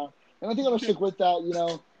moving around, and I think I'm gonna stick with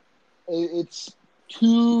that. It's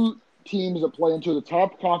 2 teams that play into the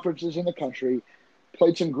top conferences in the country.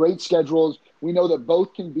 played some great schedules. We know that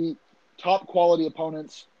both can beat top quality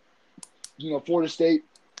opponents. Florida State,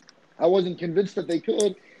 I wasn't convinced that they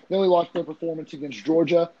could. Then we watched their performance against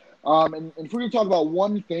Georgia. And if we're going to talk about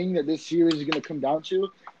one thing that this series is going to come down to,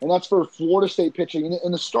 and that's for Florida State pitching,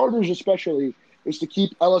 and the starters especially, is to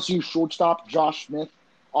keep LSU shortstop Josh Smith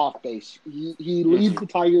off base. He leads the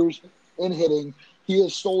Tigers in hitting. He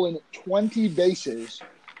has stolen 20 bases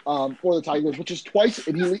for the Tigers, which is twice,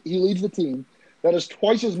 and he leads the team. That is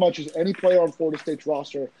twice as much as any player on Florida State's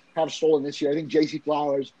roster have stolen this year. I think J.C.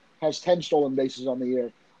 Flowers has 10 stolen bases on the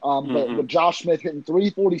year. But Josh Smith hitting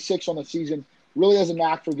 346 on the season, really has a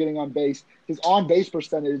knack for getting on base. His on-base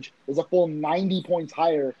percentage is a full 90 points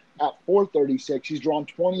higher at 436. He's drawn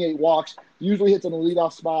 28 walks, usually hits in the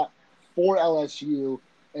leadoff spot for LSU.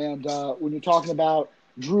 And when you're talking about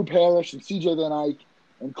Drew Parrish and C.J. Van Eyck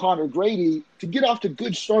and Connor Grady, to get off to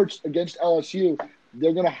good starts against LSU,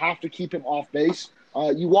 they're going to have to keep him off base.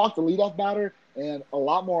 You walk the leadoff batter, and a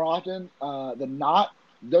lot more often than not,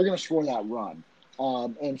 they're going to score that run.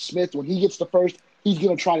 And Smith, when he gets the first, he's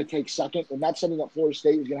going to try to take second, and that's something that Florida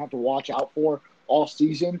State is going to have to watch out for all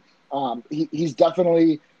season. He's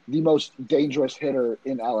definitely the most dangerous hitter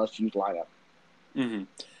in LSU's lineup. Mm-hmm.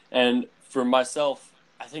 And for myself,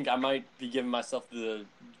 I think I might be giving myself the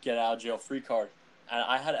get-out-of-jail-free card. And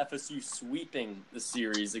I had FSU sweeping the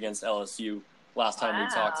series against LSU last time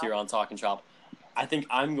we talked here on Talkin' Chop. I think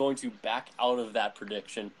I'm going to back out of that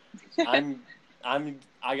prediction. I think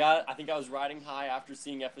I was riding high after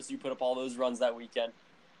seeing FSU put up all those runs that weekend.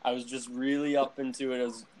 I was just really up into it. I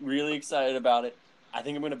was really excited about it. I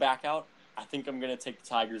think I'm going to back out. I think I'm going to take the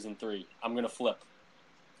Tigers in 3. I'm going to flip.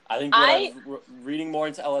 I think reading more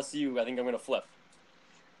into LSU, I think I'm going to flip.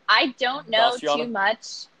 I don't know too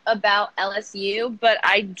much about LSU, but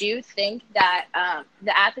I do think that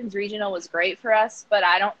the Athens Regional was great for us, but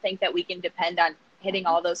I don't think that we can depend on hitting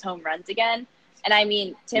all those home runs again. And I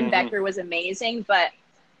mean, Tim Becker was amazing, but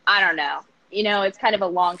I don't know. It's kind of a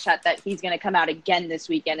long shot that he's going to come out again this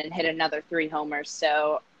weekend and hit another 3 homers.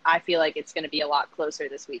 So I feel like it's going to be a lot closer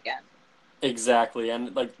this weekend. Exactly.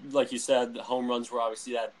 And like you said, the home runs were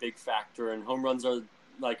obviously that big factor. And home runs are,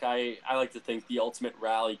 like I like to think, the ultimate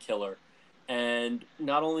rally killer. And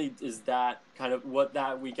not only is that kind of what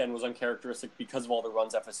that weekend was uncharacteristic because of all the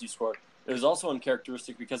runs FSU scored, it was also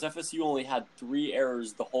uncharacteristic because FSU only had 3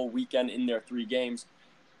 errors the whole weekend in their 3 games.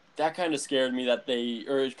 That kind of scared me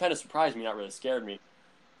it kind of surprised me, not really scared me.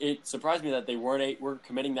 It surprised me that they weren't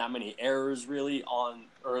committing that many errors really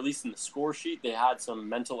or at least in the score sheet. They had some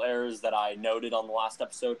mental errors that I noted on the last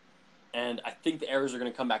episode. And I think the errors are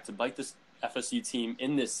going to come back to bite this FSU team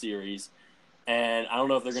in this series. And I don't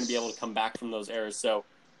know if they're going to be able to come back from those errors. So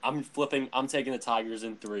I'm flipping. I'm taking the Tigers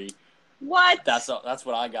in 3. What? That's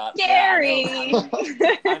what I got. Gary!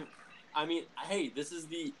 Yeah, I mean, hey, this is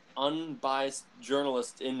the unbiased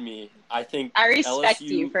journalist in me. I think I respect LSU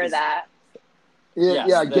you for that.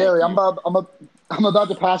 Yeah, Gary, I'm about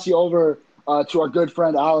to pass you over to our good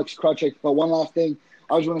friend Alex Krutchik. But one last thing,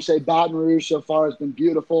 I was going to say Baton Rouge so far has been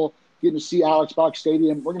beautiful. Getting to see Alex Box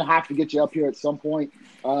Stadium. We're going to have to get you up here at some point.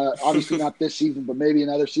 Obviously not this season, but maybe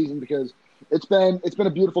another season because it's been a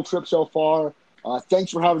beautiful trip so far.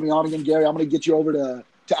 Thanks for having me on again, Gary. I'm going to get you over to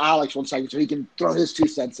Alex 1 second so he can throw his 2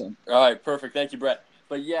 cents in. All right, perfect. Thank you, Brett.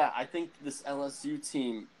 But yeah, I think this LSU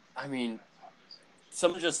team, I mean,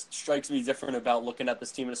 something just strikes me different about looking at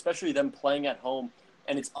this team, and especially them playing at home.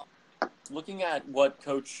 And it's looking at what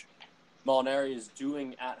Coach Molinari is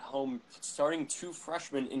doing at home, starting 2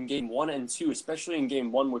 freshmen in game 1 and 2, especially in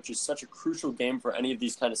game 1, which is such a crucial game for any of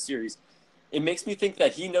these kind of series. It makes me think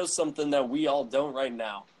that he knows something that we all don't right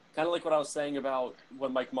now. Kind of like what I was saying about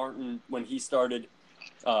when Mike Martin, when he started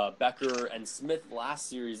Becker and Smith last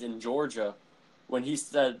series in Georgia, when he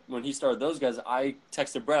started those guys, I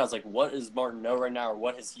texted Brett. I was like, what does Martin know right now, or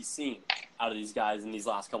what has he seen out of these guys in these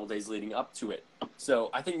last couple days leading up to it? So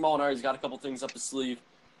I think Molinari's got a couple things up his sleeve.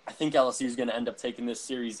 I think LSU is going to end up taking this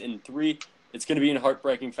series in 3. It's going to be in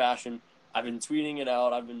heartbreaking fashion. I've been tweeting it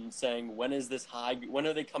out. I've been saying, when is this high? When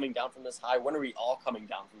are they coming down from this high? When are we all coming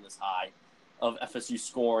down from this high of FSU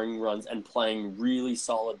scoring runs and playing really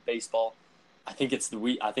solid baseball? I think this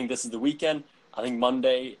is the weekend. I think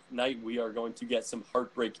Monday night we are going to get some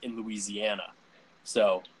heartbreak in Louisiana.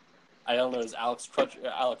 So I don't know. Is Alex,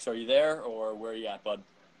 are you there, or where are you at, bud?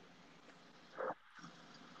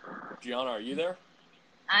 Gianna, are you there?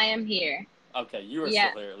 I am here. Okay, you are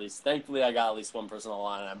still there at least. Thankfully, I got at least one person on the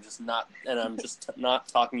line. I'm just not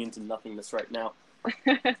talking into nothingness right now.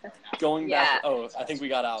 Going back. Oh, I think we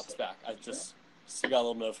got Alex back. I just got a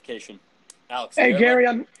little notification. Alex. Hey,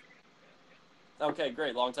 Gary. Okay,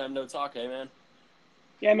 great. Long time no talk. Hey, man.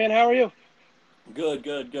 Yeah, man. How are you?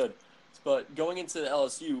 Good. But going into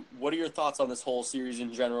LSU, what are your thoughts on this whole series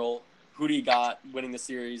in general? Who do you got winning the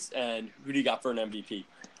series, and who do you got for an MVP?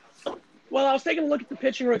 Well, I was taking a look at the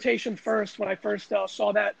pitching rotation first when I first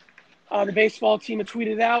saw that the baseball team had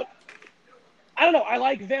tweeted out. I don't know. I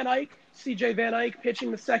like Van Eyck, CJ Van Eyck,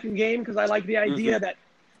 pitching the second game because I like the idea that,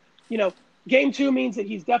 game 2 means that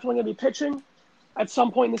he's definitely going to be pitching at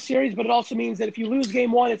some point in the series, but it also means that if you lose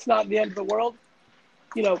game 1, it's not the end of the world.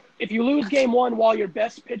 If you lose game 1 while your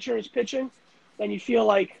best pitcher is pitching, then you feel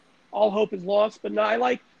like all hope is lost. But no, I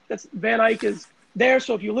like that Van Eyck is there,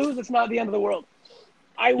 so if you lose, it's not the end of the world.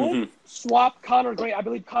 I would swap Connor Grady. I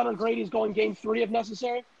believe Connor Grady is going game 3 if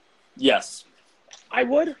necessary. Yes. I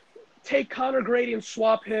would take Connor Grady and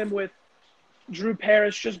swap him with Drew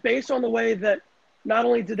Parrish just based on the way that not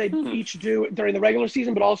only did they each do during the regular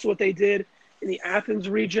season, but also what they did in the Athens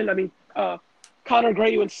region. I mean, Connor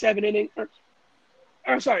Grady went 7 innings.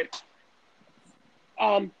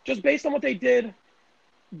 Just based on what they did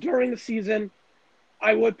during the season,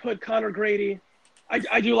 I would put Connor Grady.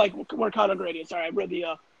 I do like where Connor Grady is. Sorry, I read the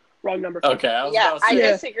wrong number. Okay. I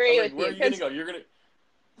disagree with where you. Are you going to go? You're going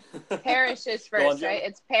to – Parrish is first, right?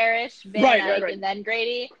 It's Parrish, Van Eyck, and then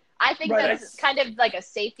Grady. I think that's kind of like a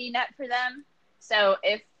safety net for them. So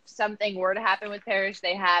if something were to happen with Parrish,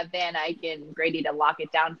 they have Van Eyck and Grady to lock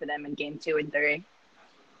it down for them in game 2 and 3.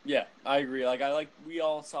 Yeah, I agree. We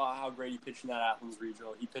all saw how Grady pitched in that Athens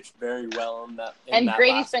regional. He pitched very well in that. And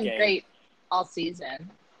Grady's been great all season.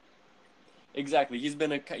 Exactly. He's been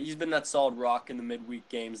that solid rock in the midweek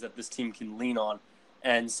games that this team can lean on.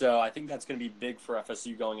 And so I think that's going to be big for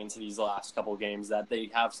FSU going into these last couple games, that they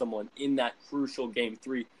have someone in that crucial game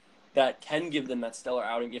 3 that can give them that stellar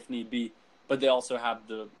outing if need be. But they also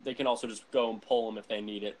they can also just go and pull them if they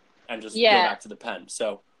need it and just go back to the pen.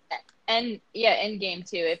 So. And in game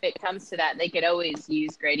 2, if it comes to that, they could always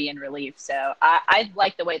use Grady in relief. So I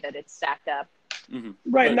like the way that it's stacked up. Mm-hmm.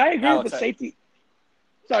 Right, but and I agree with the safety.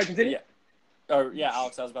 Sorry, continue.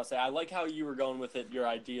 Alex, I was about to say, I like how you were going with it, your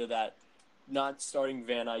idea that not starting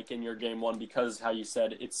Van Eyck in your game 1 because, how you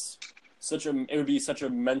said, it would be such a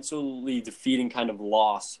mentally defeating kind of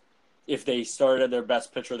loss if they started their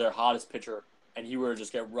best pitcher, their hottest pitcher, and he were to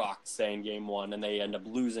just get rocked, say, in game 1, and they end up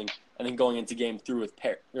losing, and then going into game 2 with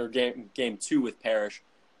Parrish,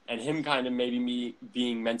 and him kind of maybe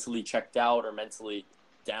being mentally checked out or mentally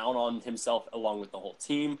down on himself along with the whole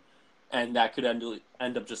team, and that could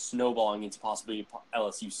end up just snowballing into possibly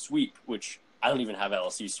LSU sweep, which I don't even have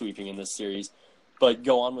LSU sweeping in this series. But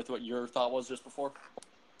go on with what your thought was just before.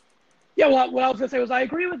 Yeah, well, what I was going to say was I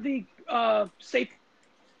agree with the safety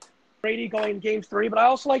Brady going game 3, but I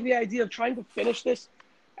also like the idea of trying to finish this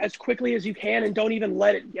as quickly as you can and don't even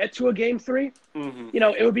let it get to a game 3. Mm-hmm.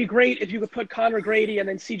 It would be great if you could put Connor Grady and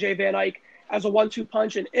then CJ Van Eyck as a 1-2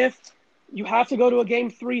 punch. And if you have to go to a game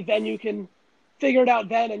 3, then you can figure it out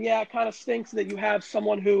then. And yeah, it kind of stinks that you have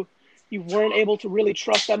someone who you weren't able to really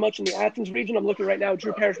trust that much in the Athens region. I'm looking right now.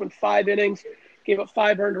 Drew Parrish went 5 innings, gave up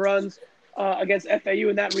 5 earned runs against FAU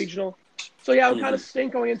in that regional. So yeah, it would kind of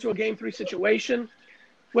stink going into a game 3 situation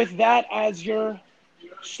with that as your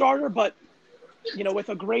starter, but with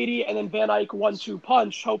a Grady and then Van Eyck 1-2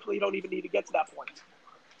 punch, hopefully you don't even need to get to that point.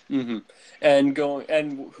 Mm-hmm. And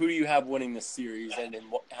who do you have winning this series, and in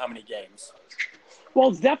how many games? Well,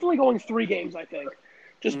 it's definitely going 3 games, I think,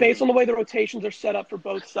 just based on the way the rotations are set up for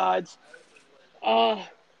both sides. I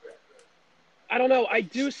don't know. I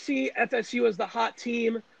do see FSU as the hot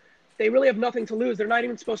team. They really have nothing to lose. They're not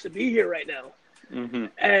even supposed to be here right now. Mm-hmm.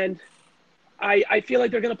 And I feel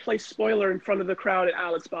like they're going to play spoiler in front of the crowd at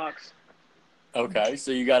Alex Box. Okay,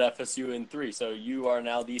 so you got FSU in 3. So you are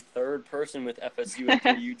now the 3rd person with FSU in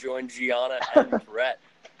 3. You joined Gianna and Brett.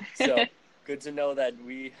 So good to know that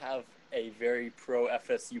we have a very pro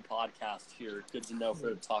FSU podcast here. Good to know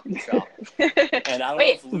for Talking Shop. And I don't know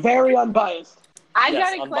if Luke, very unbiased. I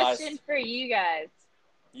got a question for you guys.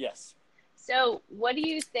 Yes. So what do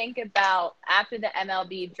you think about after the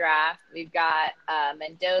MLB draft? We've got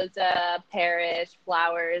Mendoza, Parrish,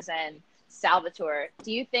 Flowers, and Salvatore.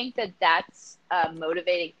 Do you think that that's a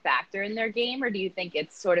motivating factor in their game, or do you think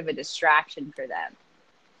it's sort of a distraction for them?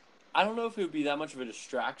 I don't know if it would be that much of a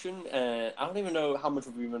distraction, and I don't even know how much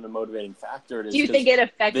of even a motivating factor it is. Do you think it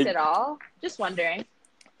affects it all? Just wondering.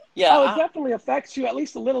 Yeah, it definitely affects you at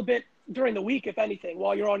least a little bit during the week, if anything,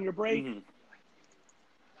 while you're on your break. Mm-hmm.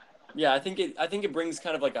 Yeah, I think it brings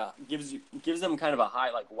kind of like gives them kind of a high,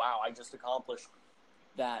 like, wow, I just accomplished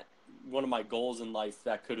that, one of my goals in life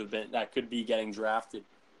that could be getting drafted.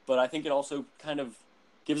 But I think it also kind of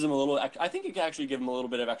gives them I think it can actually give them a little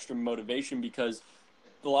bit of extra motivation, because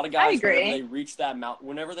a lot of guys, whenever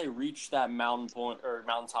they reach that mountain point or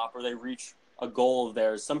mountaintop, or they reach a goal of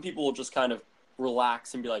theirs. Some people will just kind of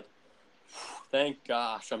relax and be like, thank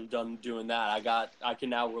gosh, I'm done doing that. I can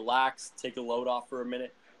now relax, take a load off for a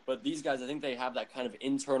minute. But these guys, I think they have that kind of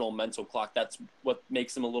internal mental clock. That's what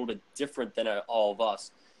makes them a little bit different than all of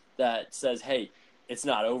us, that says, hey, it's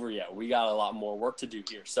not over yet. We got a lot more work to do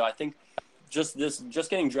here. So I think just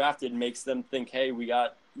getting drafted makes them think, hey,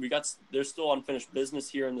 there's still unfinished business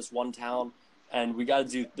here in this one town, and we got to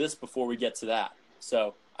do this before we get to that.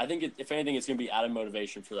 So I think if anything, it's going to be added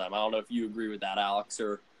motivation for them. I don't know if you agree with that, Alex,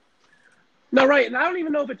 or. No, right. And I don't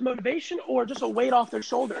even know if it's motivation or just a weight off their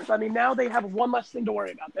shoulders. I mean, now they have one less thing to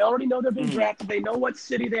worry about. They already know they're being drafted. They know what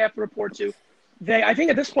city they have to report to. I think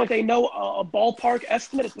at this point they know a ballpark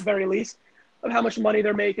estimate at the very least of how much money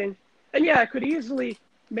they're making. And yeah, it could easily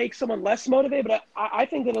make someone less motivated, but I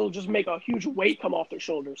think that it'll just make a huge weight come off their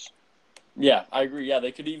shoulders. Yeah, I agree. Yeah,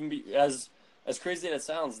 they could even be, as crazy as it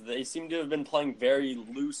sounds, they seem to have been playing very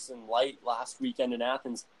loose and light last weekend in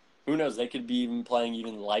Athens. Who knows? They could be even playing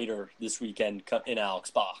even lighter this weekend in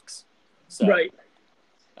Alex Box. So, right.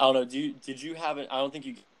 I don't know. Did you have it? I don't think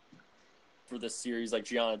you for this series like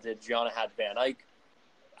Gianna did. Gianna had Van Eyck.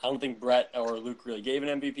 I don't think Brett or Luke really gave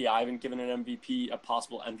an MVP. I haven't given an MVP, a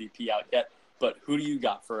possible MVP out yet. But who do you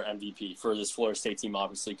got for MVP for this Florida State team,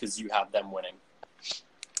 obviously, because you have them winning?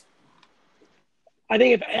 I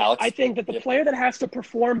think that the player that has to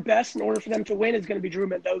perform best in order for them to win is going to be Drew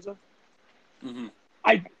Mendoza. Mm-hmm.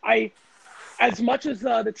 I as much as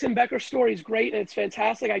the Tim Becker story is great and it's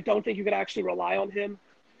fantastic, I don't think you could actually rely on him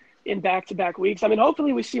in back-to-back weeks. I mean,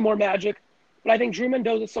 hopefully we see more magic, but I think Drew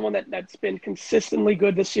Mendoza is someone that's been consistently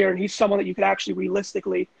good this year, and he's someone that you could actually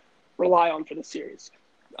realistically rely on for the series.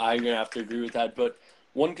 I'm going to have to agree with that, but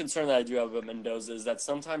one concern that I do have about Mendoza is that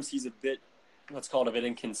sometimes he's a bit, let's call it a bit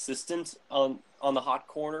inconsistent on the hot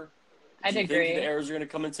corner. I'd agree. Do you think the errors are going to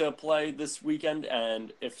come into play this weekend?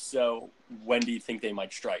 And if so, when do you think they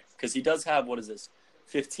might strike? Because he does have,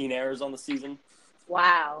 15 errors on the season?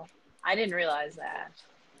 Wow. I didn't realize that.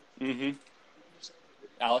 Mm-hmm.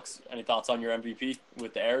 Alex, any thoughts on your MVP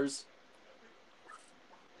with the errors?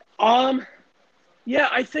 Yeah,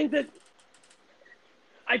 I think that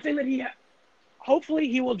hopefully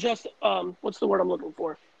he will just, what's the word I'm looking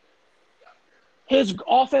for? His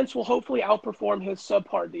offense will hopefully outperform his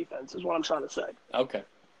subpar defense, is what I'm trying to say. Okay.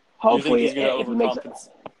 Hopefully, you think he's going to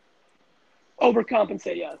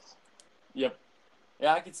overcompensate, yes. Yep.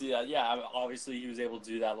 Yeah, I can see that. Yeah, obviously he was able to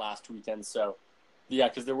do that last weekend. So, yeah,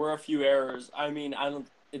 because there were a few errors. I mean,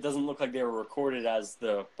 it doesn't look like they were recorded as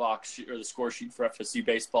the box sheet or the score sheet for FSU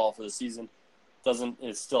baseball for the season.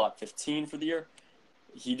 It's still at 15 for the year.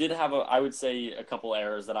 He did have I would say a couple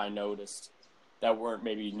errors that I noticed that weren't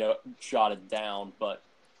maybe jotted down, but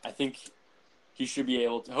I think he should be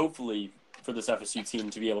able to, hopefully, for this FSU team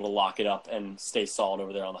to be able to lock it up and stay solid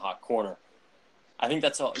over there on the hot corner. I think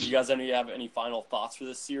that's all. Do you guys have any final thoughts for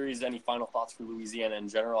this series? Any final thoughts for Louisiana in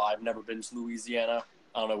general? I've never been to Louisiana.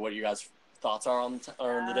 I don't know what you guys' thoughts are on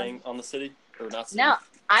the city or not city. No,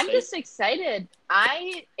 I'm just excited.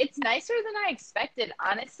 It's nicer than I expected,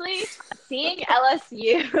 honestly. Seeing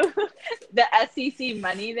LSU, the SEC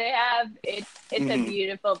money they have, it's a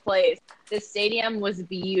beautiful place. The stadium was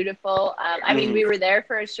beautiful. I mean, we were there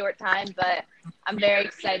for a short time, but I'm very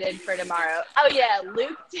excited for tomorrow. Oh yeah,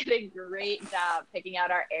 Luke did a great job picking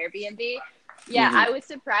out our Airbnb. Yeah, I was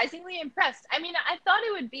surprisingly impressed. I mean, I thought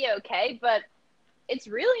it would be okay, but it's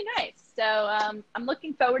really nice. So I'm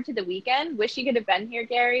looking forward to the weekend. Wish you could have been here,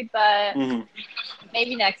 Gary, but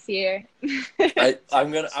maybe next year. I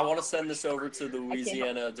want to send this over to the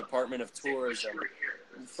Louisiana Department of Tourism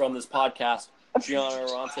from this podcast. Gianna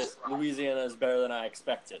Orantes, Louisiana is better than I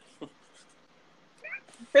expected.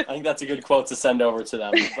 I think that's a good quote to send over to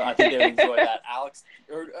them. I think they would enjoy that. Alex,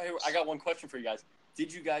 I got one question for you guys.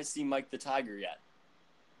 Did you guys see Mike the Tiger yet?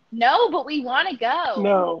 No, but we want to go.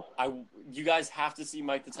 No. You guys have to see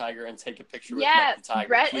Mike the Tiger and take a picture with Mike the Tiger.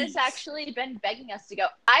 Brett please. has actually been begging us to go.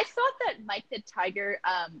 I thought that Mike the Tiger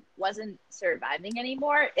wasn't surviving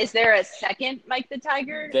anymore. Is there a second Mike the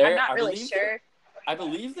Tiger? I'm not really sure. I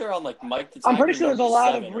believe they're on like Mike the Tiger. I'm pretty sure there's a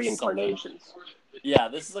lot of reincarnations. Yeah,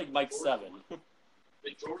 this is like Mike 7.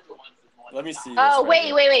 Let me see. Oh,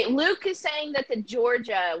 wait. Luke is saying that the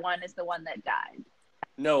Georgia one is the one that died.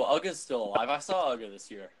 No, Uga's still alive. I saw Uga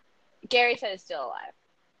this year. Gary said it's still alive.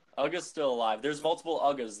 Uga's still alive. There's multiple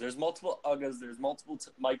Ugas. There's multiple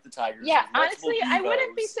Mike the Tigers. Yeah, honestly, I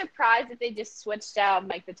wouldn't be surprised if they just switched out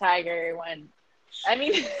Mike the Tiger when. I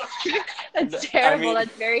mean, that's terrible.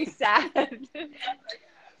 That's very sad.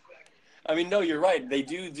 I mean, no, you're right. They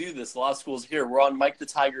do this. A lot of schools here. We're on Mike the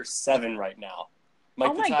Tiger 7 right now.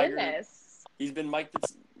 Mike oh my goodness. He's been Mike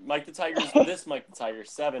Mike the Tiger's, this Mike the Tiger,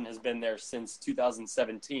 7, has been there since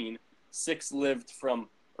 2017. 6 lived from,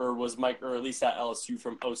 or was Mike, or at least at LSU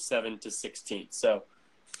from 07 to 16. So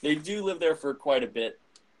they do live there for quite a bit.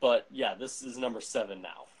 But yeah, this is number 7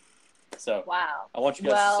 now. So Wow. I want you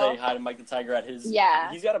guys to say hi to Mike the Tiger at his.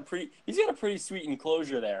 Yeah. He's got a pretty sweet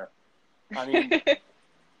enclosure there. I mean,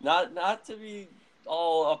 not to be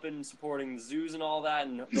all up in supporting zoos and all that,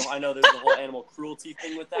 and I know there's the whole animal cruelty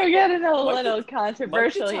thing with that. We're getting a Mike little the-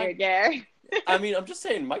 controversial Mike the here, Gary. I mean, I'm just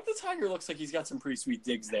saying, Mike the Tiger looks like he's got some pretty sweet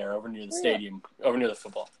digs there over near the stadium, over near the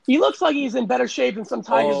football. He looks like he's in better shape than some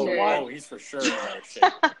Tigers in the wild. He's for sure in better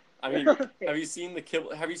shape. I mean, have you seen the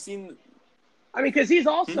kibble? Have you seen? I mean, because he's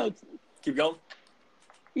also Keep going.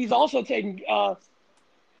 taking. Hello?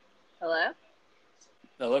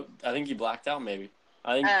 No, look, I think he blacked out. Maybe.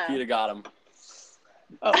 I think Peter got him.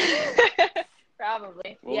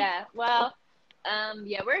 Probably. Well- Yeah. Well,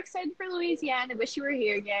 yeah, we're excited for Louisiana. Wish you were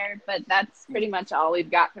here, Garrett, but that's pretty much all we've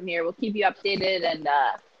got from here. We'll keep you updated, and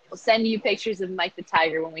we'll send you pictures of Mike the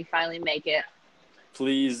Tiger when we finally make it.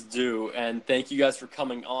 Please do. And thank you guys for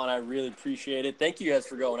coming on. I really appreciate it. Thank you guys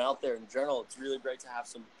for going out there in general. It's really great to have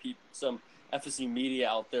some FSU media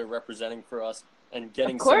out there representing for us and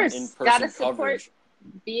getting Of course. some Gotta in-person coverage.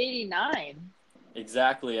 support B89.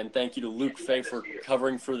 Exactly. And thank you to Luke Fay for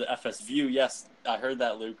covering for the FSView. Yes, I heard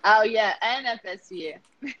that, Luke. Oh, yeah, and FSU.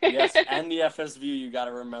 Yes, and the FSView. You got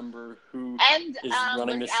to remember who And is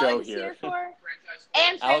running the was show Alex here. For?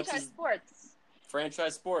 And Alex Franchise is- Sports.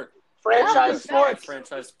 Franchise Sport. Franchise Shout out Sports.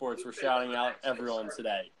 Franchise Sports. We're shouting out everyone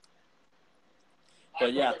today.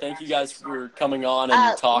 But yeah, thank you guys for coming on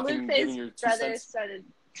and talking, Luke giving your 2 brother cents. started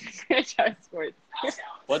Franchise Sports.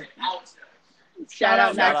 What? Shout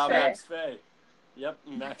out Shout out Max Max Fay. Yep,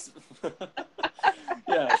 Max.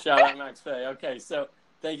 Yeah, shout out Max Fay. Okay, so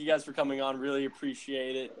thank you guys for coming on. Really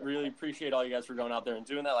appreciate it. Really appreciate all you guys for going out there and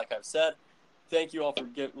doing that. Like I've said, thank you all for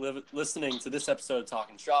listening to this episode of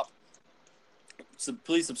Talking Shop. So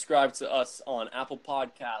please subscribe to us on Apple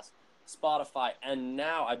Podcasts, Spotify, and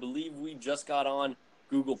now I believe we just got on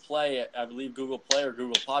Google Play. I believe Google Play or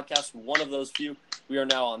Google Podcasts, one of those few. We are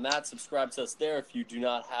now on that. Subscribe to us there if you do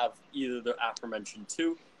not have either the aforementioned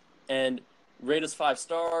two. And rate us 5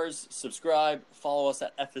 stars, subscribe, follow us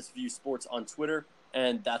at FSView Sports on Twitter.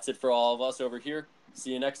 And that's it for all of us over here.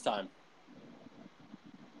 See you next time.